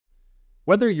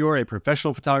Whether you're a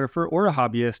professional photographer or a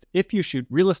hobbyist, if you shoot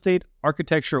real estate,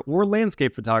 architecture, or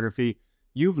landscape photography,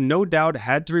 you've no doubt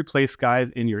had to replace skies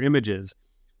in your images.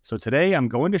 So today I'm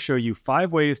going to show you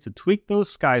 5 ways to tweak those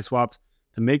sky swaps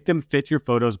to make them fit your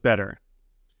photos better.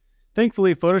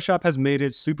 Thankfully, Photoshop has made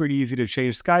it super easy to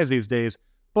change skies these days,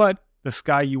 but the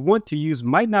sky you want to use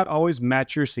might not always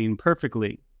match your scene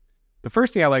perfectly. The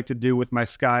first thing I like to do with my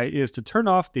sky is to turn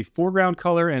off the foreground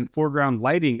color and foreground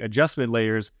lighting adjustment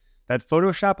layers that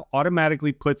Photoshop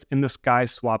automatically puts in the sky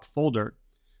swap folder.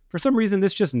 For some reason,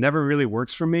 this just never really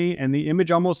works for me, and the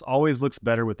image almost always looks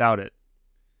better without it.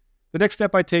 The next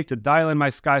step I take to dial in my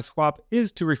sky swap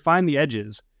is to refine the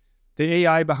edges. The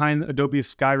AI behind Adobe's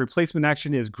sky replacement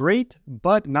action is great,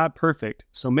 but not perfect,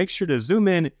 so make sure to zoom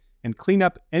in and clean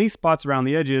up any spots around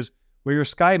the edges where your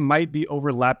sky might be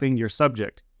overlapping your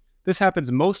subject. This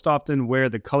happens most often where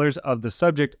the colors of the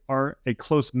subject are a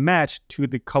close match to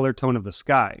the color tone of the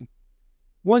sky.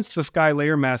 Once the sky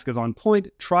layer mask is on point,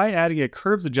 try adding a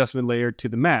curves adjustment layer to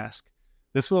the mask.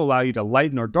 This will allow you to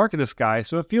lighten or darken the sky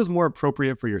so it feels more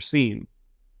appropriate for your scene.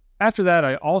 After that,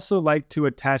 I also like to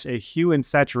attach a hue and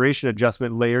saturation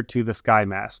adjustment layer to the sky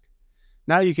mask.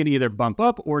 Now you can either bump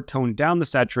up or tone down the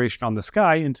saturation on the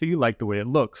sky until you like the way it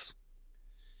looks.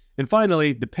 And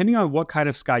finally, depending on what kind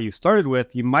of sky you started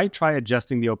with, you might try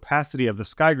adjusting the opacity of the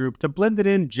sky group to blend it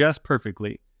in just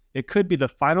perfectly. It could be the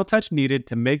final touch needed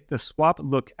to make the swap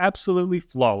look absolutely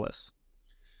flawless.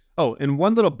 Oh, and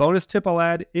one little bonus tip I'll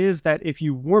add is that if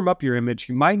you warm up your image,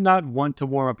 you might not want to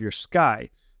warm up your sky.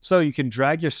 So you can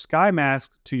drag your sky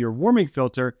mask to your warming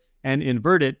filter and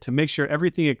invert it to make sure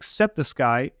everything except the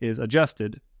sky is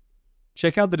adjusted.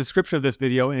 Check out the description of this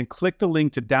video and click the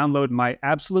link to download my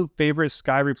absolute favorite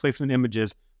sky replacement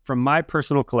images from my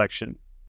personal collection.